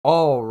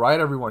All right,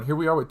 everyone, here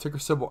we are with ticker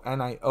symbol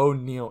NIO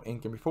NEO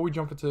Inc. And before we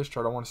jump into this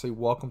chart, I want to say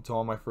welcome to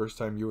all my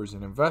first-time viewers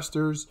and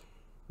investors.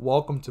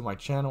 Welcome to my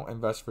channel,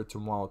 Invest for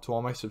Tomorrow. To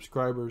all my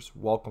subscribers,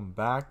 welcome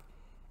back.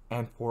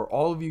 And for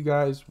all of you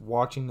guys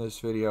watching this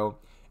video,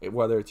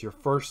 whether it's your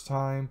first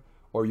time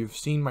or you've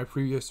seen my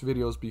previous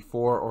videos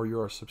before or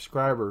you're a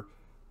subscriber,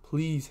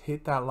 please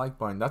hit that like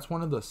button. That's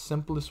one of the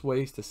simplest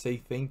ways to say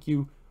thank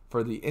you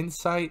for the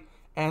insight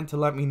and to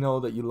let me know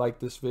that you like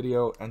this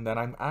video and that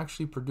I'm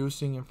actually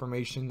producing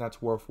information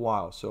that's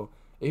worthwhile. So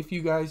if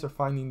you guys are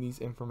finding these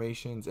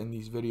informations and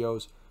these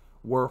videos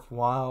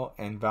worthwhile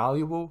and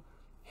valuable,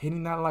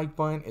 hitting that like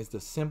button is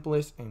the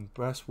simplest and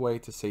best way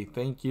to say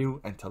thank you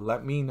and to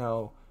let me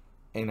know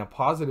in a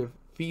positive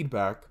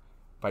feedback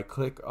by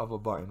click of a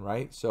button,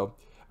 right? So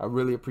I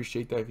really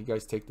appreciate that if you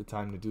guys take the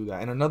time to do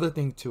that. And another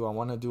thing too, I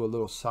want to do a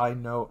little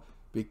side note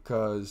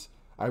because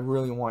I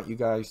really want you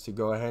guys to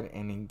go ahead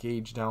and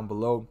engage down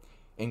below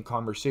in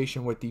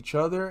conversation with each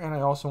other, and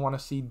I also want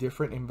to see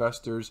different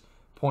investors'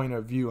 point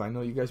of view. I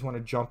know you guys want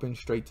to jump in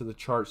straight to the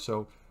chart,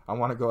 so I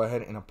want to go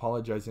ahead and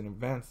apologize in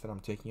advance that I'm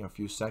taking a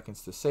few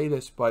seconds to say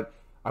this, but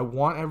I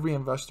want every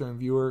investor and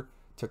viewer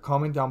to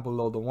comment down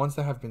below, the ones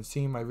that have been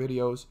seeing my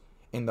videos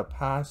in the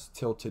past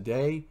till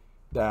today,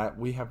 that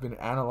we have been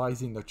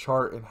analyzing the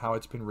chart and how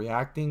it's been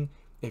reacting,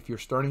 if you're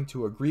starting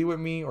to agree with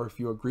me or if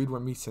you agreed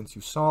with me since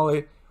you saw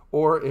it,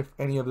 or if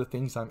any of the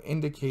things I'm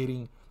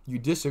indicating you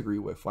disagree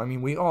with. I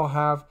mean, we all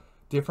have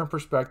different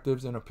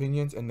perspectives and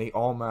opinions and they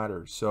all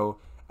matter. So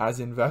as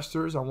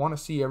investors, I want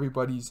to see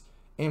everybody's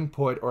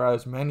input, or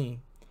as many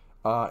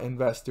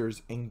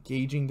investors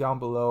engaging down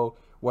below,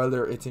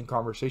 whether it's in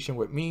conversation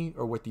with me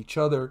or with each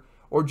other,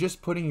 or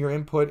just putting your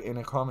input in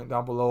a comment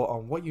down below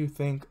on what you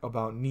think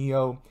about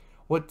NEO.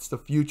 What's the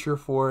future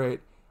for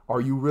it? Are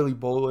you really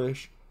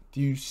bullish?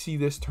 Do you see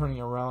this turning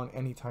around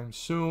anytime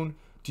soon?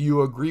 Do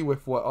you agree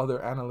with what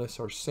other analysts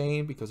are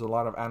saying? Because a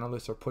lot of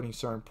analysts are putting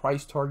certain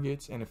price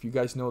targets. And if you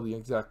guys know the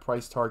exact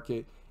price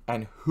target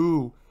and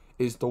who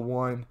is the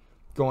one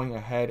going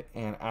ahead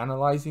and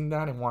analyzing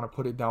that and want to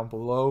put it down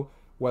below,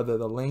 whether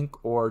the link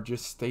or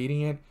just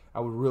stating it, I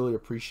would really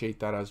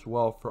appreciate that as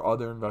well for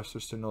other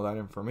investors to know that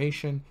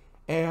information.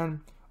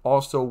 And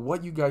also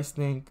what you guys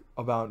think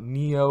about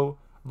NEO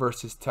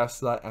versus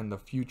Tesla and the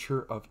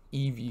future of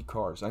EV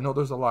cars. I know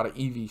there's a lot of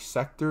EV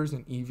sectors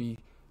and EV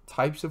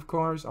types of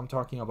cars. I'm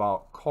talking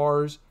about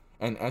cars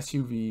and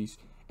SUVs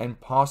and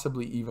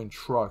possibly even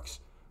trucks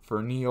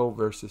for NEO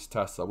versus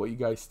Tesla. What you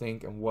guys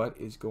think and what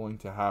is going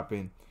to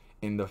happen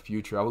in the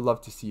future. I would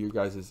love to see your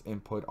guys'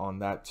 input on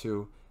that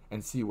too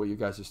and see what you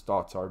guys'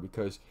 thoughts are,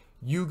 because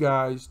you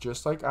guys,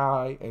 just like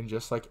I and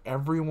just like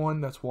everyone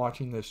that's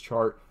watching this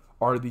chart,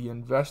 are the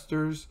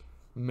investors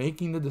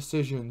making the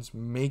decisions,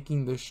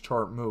 making this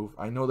chart move.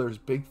 I know there's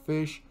big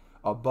fish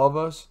above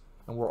us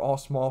and we're all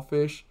small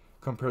fish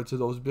compared to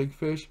those big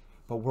fish,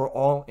 but we're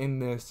all in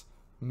this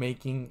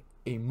making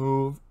a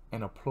move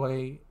and a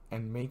play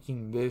and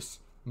making this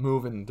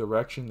move in the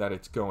direction that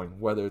it's going,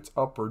 whether it's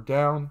up or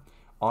down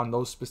on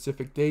those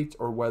specific dates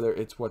or whether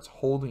it's what's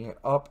holding it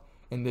up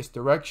in this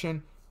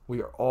direction.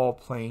 We are all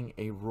playing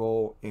a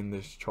role in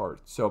this chart.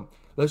 So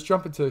let's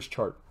jump into this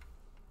chart.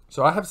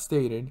 So I have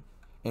stated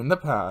in the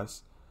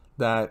past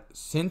that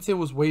since it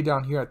was way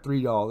down here at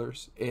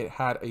 $3, it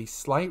had a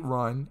slight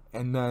run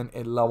and then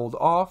it leveled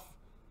off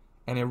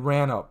and it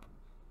ran up.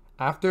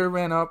 After it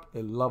ran up,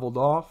 it leveled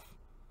off.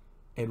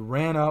 It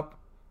ran up.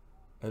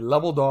 It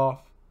leveled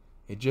off.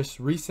 It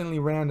just recently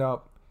ran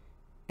up.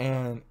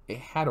 And it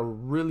had a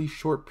really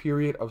short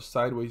period of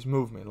sideways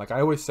movement. Like I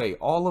always say,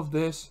 all of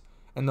this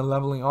and the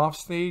leveling off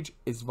stage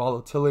is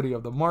volatility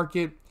of the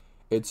market.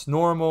 It's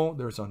normal.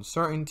 There's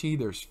uncertainty.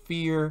 There's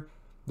fear.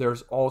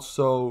 There's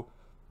also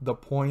the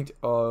point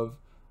of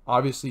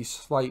obviously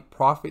slight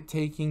profit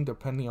taking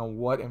depending on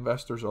what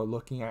investors are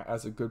looking at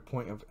as a good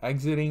point of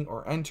exiting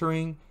or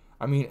entering.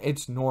 I mean,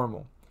 it's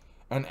normal.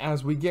 And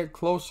as we get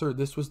closer,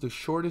 this was the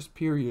shortest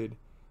period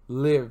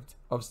lived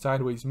of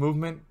sideways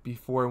movement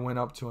before it went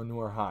up to a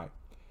newer high.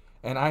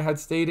 And I had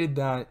stated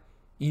that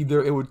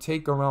either it would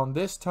take around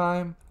this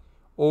time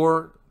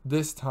or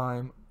this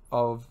time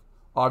of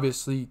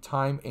obviously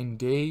time in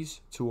days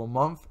to a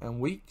month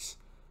and weeks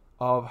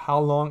of how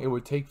long it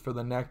would take for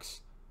the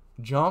next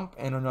jump.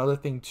 And another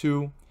thing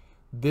too,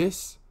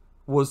 this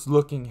was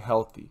looking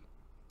healthy.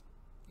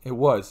 It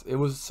was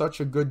such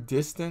a good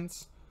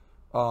distance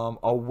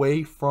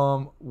away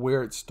from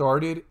where it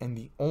started, and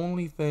the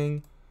only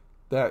thing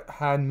that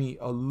had me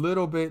a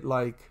little bit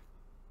like,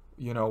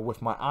 you know,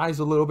 with my eyes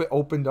a little bit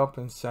opened up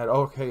and said,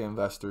 okay,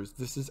 investors,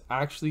 this is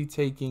actually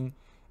taking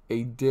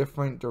a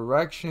different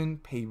direction.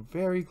 Pay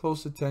very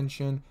close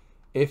attention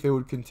if it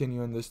would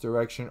continue in this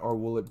direction, or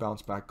will it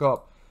bounce back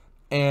up?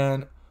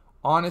 And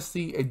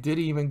honestly, it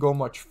didn't even go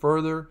much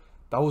further.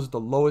 That was the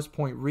lowest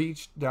point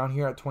reached down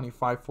here at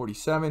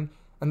 25.47.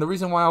 And the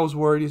reason why I was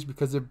worried is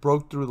because it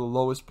broke through the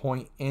lowest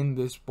point in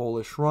this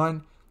bullish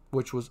run,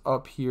 which was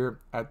up here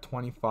at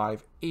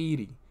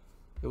 25.80.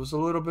 It was a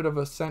little bit of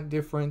a cent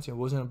difference. It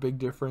wasn't a big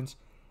difference.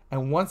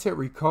 And once it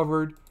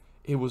recovered,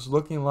 it was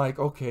looking like,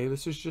 okay,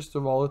 this is just the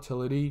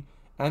volatility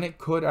and it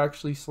could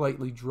actually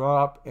slightly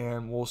drop,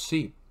 and we'll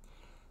see.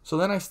 So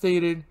then I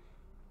stated,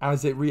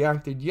 as it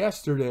reacted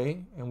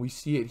yesterday, and we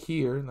see it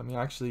here, let me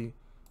actually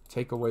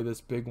take away this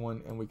big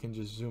one and we can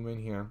just zoom in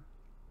here.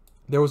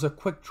 There was a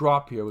quick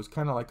drop here. It was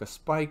kind of like a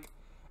spike,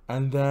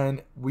 and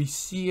then we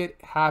see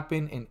it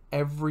happen in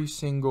every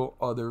single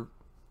other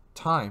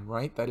time,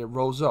 right, that it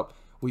rose up.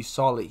 We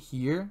saw it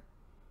here,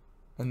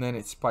 and then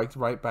it spiked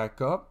right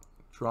back up,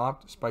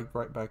 dropped, spiked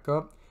right back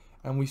up,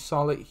 and we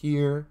saw it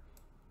here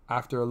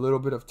after a little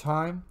bit of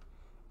time.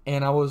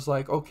 And I was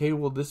like, okay,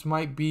 well, this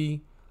might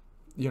be,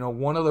 you know,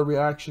 one of the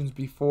reactions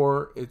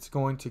before it's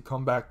going to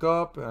come back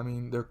up. I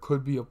mean, there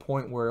could be a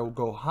point where it will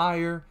go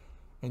higher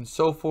and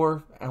so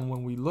forth. And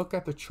when we look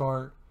at the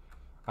chart,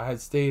 I had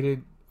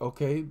stated,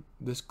 okay,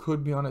 this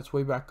could be on its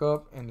way back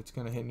up and it's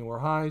going to hit newer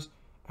highs.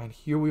 And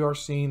here we are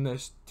seeing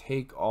this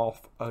take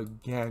off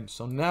again.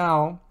 So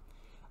now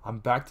I'm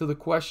back to the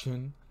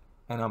question,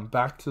 and I'm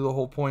back to the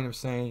whole point of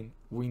saying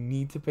we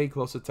need to pay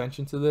close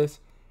attention to this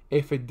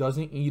if it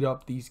doesn't eat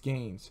up these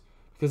gains.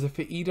 Because if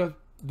it eat up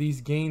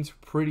these gains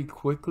pretty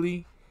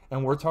quickly,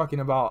 and we're talking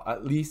about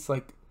at least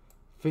like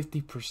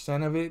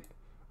 50% of it,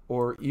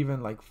 or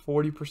even like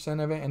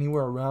 40% of it,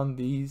 anywhere around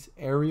these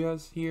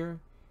areas here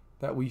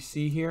that we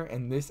see here,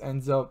 and this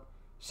ends up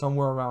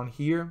somewhere around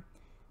here,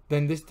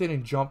 then this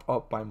didn't jump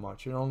up by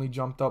much. It only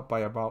jumped up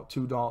by about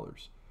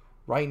 $2.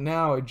 Right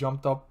now it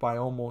jumped up by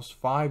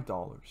almost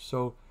 $5.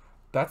 So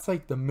that's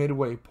like the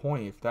midway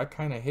point. If that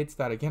kind of hits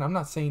that again, I'm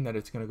not saying that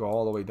it's going to go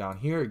all the way down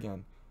here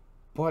again,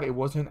 but it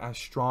wasn't as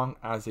strong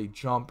as a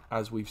jump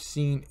as we've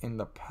seen in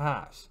the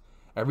past.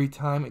 Every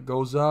time it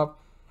goes up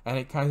and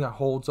it kind of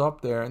holds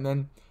up there, and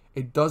then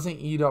it doesn't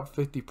eat up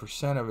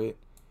 50% of it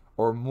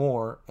or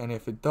more, and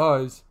if it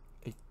does,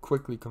 it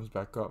quickly comes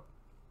back up.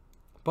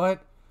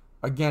 But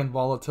again,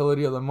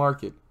 volatility of the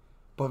market.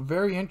 But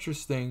very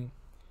interesting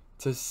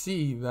to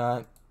see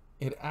that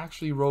it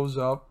actually rose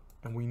up,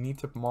 and we need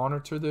to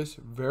monitor this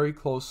very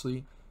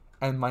closely.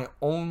 And my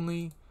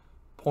only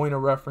point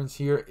of reference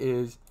here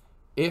is,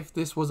 if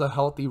this was a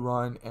healthy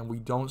run and we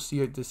don't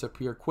see it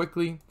disappear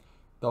quickly,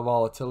 the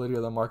volatility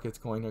of the market's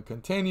going to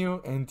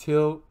continue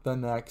until the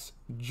next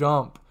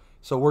jump.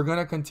 So we're going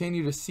to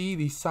continue to see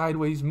these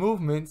sideways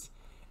movements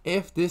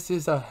if this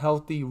is a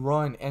healthy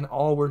run, and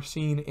all we're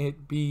seeing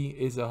it be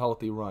is a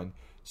healthy run.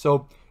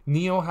 So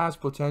NIO has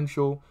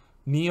potential.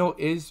 NIO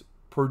is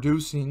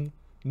producing.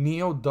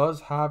 NIO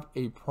does have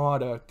a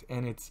product,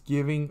 and it's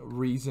giving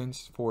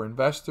reasons for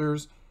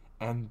investors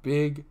and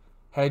big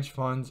hedge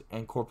funds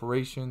and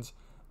corporations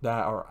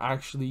that are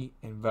actually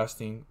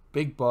investing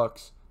big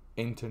bucks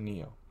into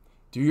NIO.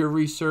 Do your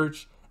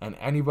research, and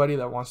anybody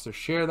that wants to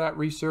share that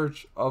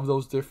research of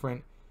those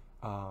different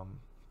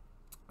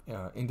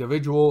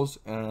individuals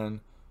and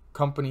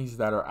companies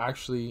that are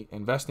actually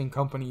investing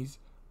companies,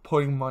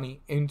 putting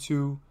money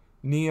into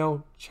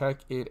NIO, check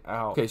it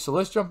out. Okay, so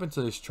let's jump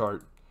into this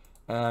chart.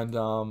 And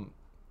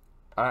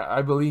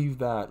I believe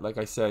that, like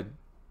I said,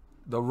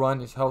 the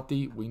run is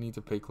healthy. We need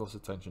to pay close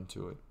attention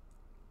to it.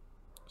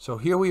 So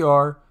here we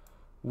are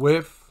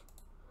with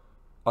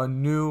a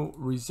new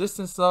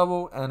resistance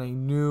level and a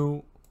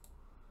new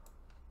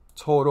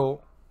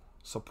total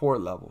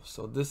support level.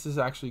 So this is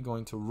actually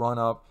going to run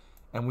up,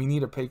 and we need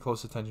to pay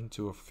close attention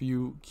to a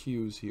few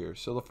cues here.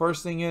 So the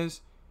first thing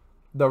is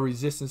the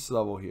resistance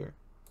level here,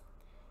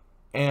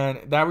 and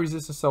that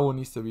resistance level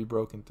needs to be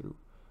broken through.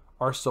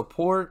 Our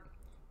support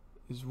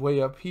is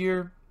way up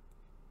here,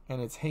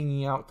 and it's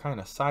hanging out kind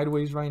of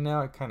sideways right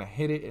now. It kind of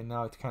hit it, and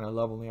now it's kind of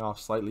leveling off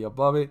slightly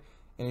above it,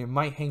 and it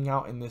might hang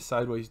out in this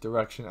sideways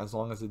direction as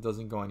long as it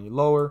doesn't go any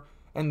lower.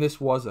 And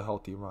this was a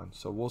healthy run,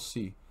 so we'll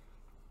see.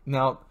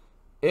 Now,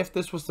 if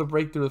this was to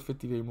break through the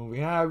 50-day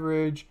moving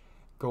average,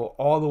 go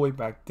all the way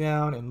back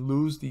down and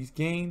lose these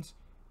gains,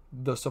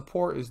 the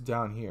support is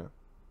down here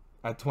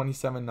at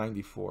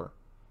 27.94.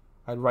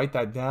 I'd write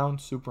that down,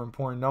 super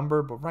important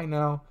number, but right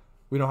now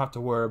we don't have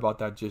to worry about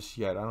that just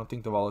yet. I don't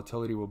think the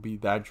volatility will be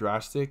that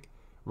drastic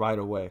right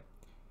away.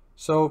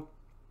 So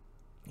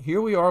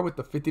here we are with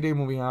the 50-day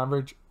moving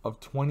average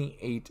of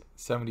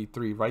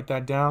 28.73. Write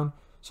that down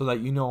so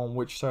that you know on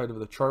which side of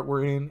the chart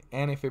we're in,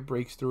 and if it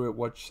breaks through it,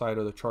 which side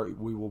of the chart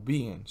we will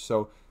be in.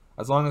 So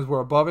as long as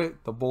we're above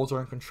it, the bulls are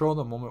in control.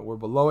 The moment we're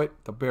below it,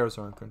 the bears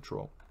are in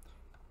control.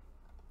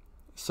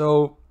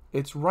 So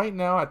it's right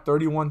now at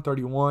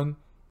 31.31.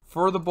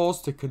 For the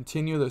bulls to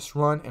continue this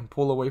run and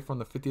pull away from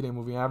the 50-day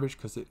moving average,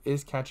 because it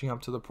is catching up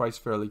to the price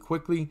fairly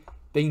quickly,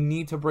 they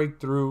need to break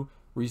through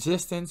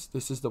resistance.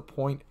 This is the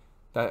point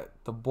that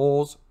the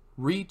bulls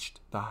reached,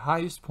 the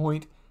highest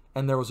point,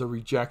 and there was a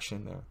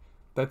rejection there.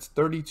 That's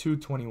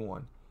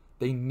 32.21.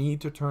 They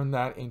need to turn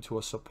that into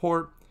a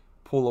support,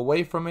 pull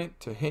away from it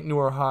to hit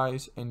newer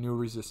highs and new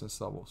resistance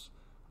levels.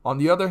 On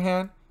the other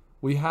hand,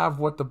 we have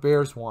what the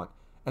bears want,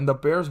 and the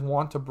bears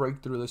want to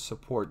break through this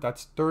support.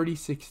 That's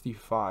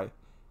 30.65.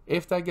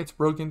 If that gets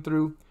broken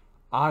through,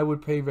 I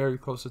would pay very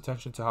close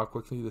attention to how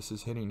quickly this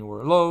is hitting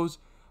newer lows,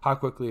 how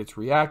quickly it's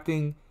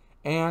reacting,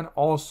 and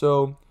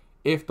also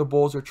if the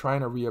bulls are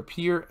trying to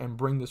reappear and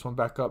bring this one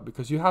back up,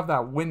 because you have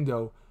that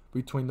window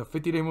between the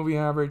 50-day moving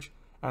average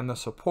and the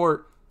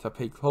support to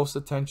pay close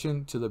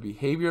attention to the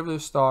behavior of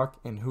this stock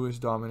and who is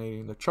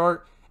dominating the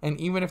chart. And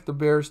even if the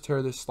bears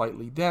tear this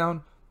slightly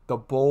down, the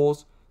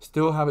bulls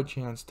still have a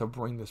chance to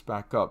bring this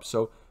back up.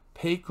 So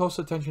pay close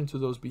attention to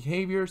those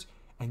behaviors,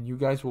 and you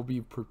guys will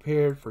be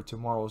prepared for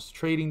tomorrow's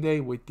trading day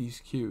with these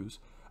cues.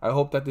 I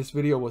hope that this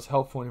video was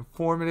helpful and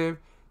informative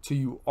to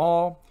you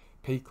all.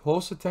 Pay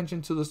close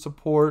attention to the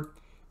support,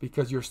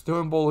 because you're still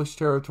in bullish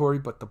territory,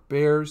 but the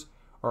bears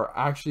are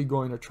actually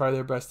going to try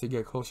their best to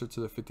get closer to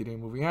the 50-day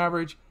moving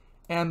average,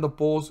 and the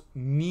bulls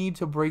need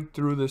to break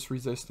through this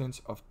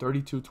resistance of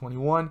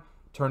 32.21,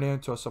 turn it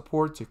into a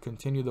support to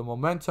continue the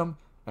momentum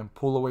and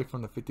pull away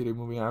from the 50-day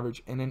moving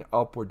average in an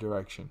upward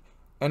direction.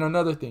 And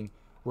another thing,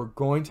 we're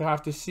going to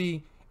have to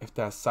see if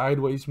that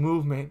sideways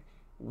movement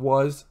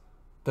was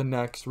the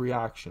next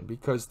reaction,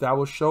 because that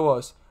will show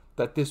us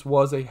that this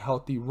was a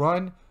healthy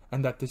run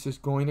and that this is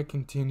going to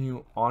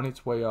continue on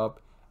its way up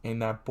in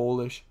that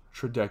bullish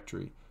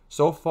trajectory.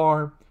 So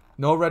far,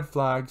 no red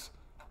flags.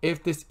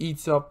 If this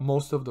eats up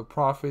most of the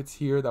profits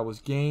here that was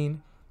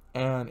gained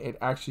and it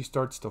actually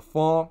starts to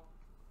fall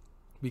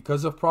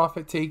because of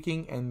profit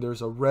taking, and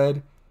there's a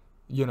red,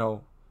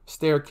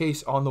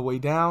 staircase on the way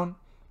down,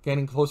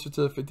 getting closer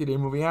to the 50-day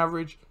moving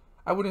average,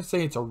 I wouldn't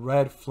say it's a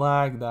red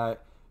flag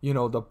that,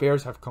 the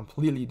bears have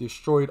completely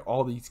destroyed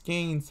all these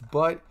gains,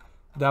 but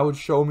that would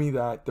show me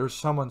that there's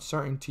some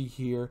uncertainty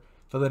here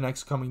for the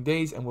next coming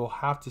days, and we'll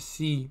have to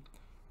see,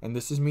 and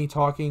this is me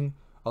talking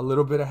a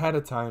little bit ahead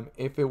of time,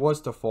 if it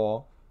was to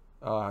fall,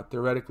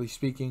 theoretically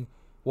speaking,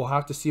 we'll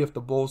have to see if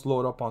the bulls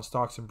load up on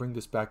stocks and bring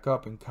this back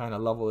up and kind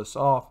of level this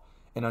off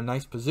in a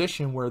nice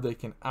position where they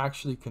can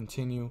actually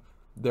continue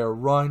their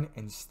run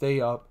and stay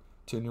up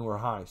to newer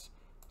highs.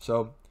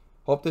 So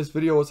hope this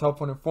video was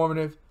helpful and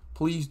informative.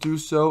 Please do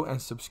so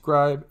and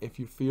subscribe if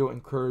you feel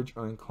encouraged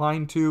or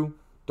inclined to.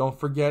 Don't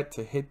forget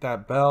to hit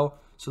that bell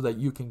so that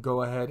you can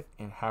go ahead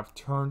and have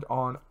turned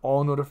on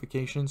all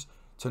notifications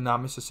to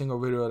not miss a single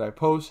video that I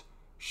post.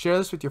 Share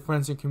this with your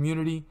friends and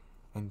community,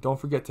 and don't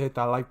forget to hit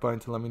that like button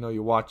to let me know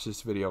you watched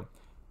this video.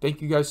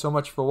 Thank you guys so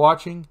much for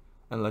watching,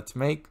 and let's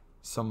make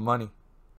some money.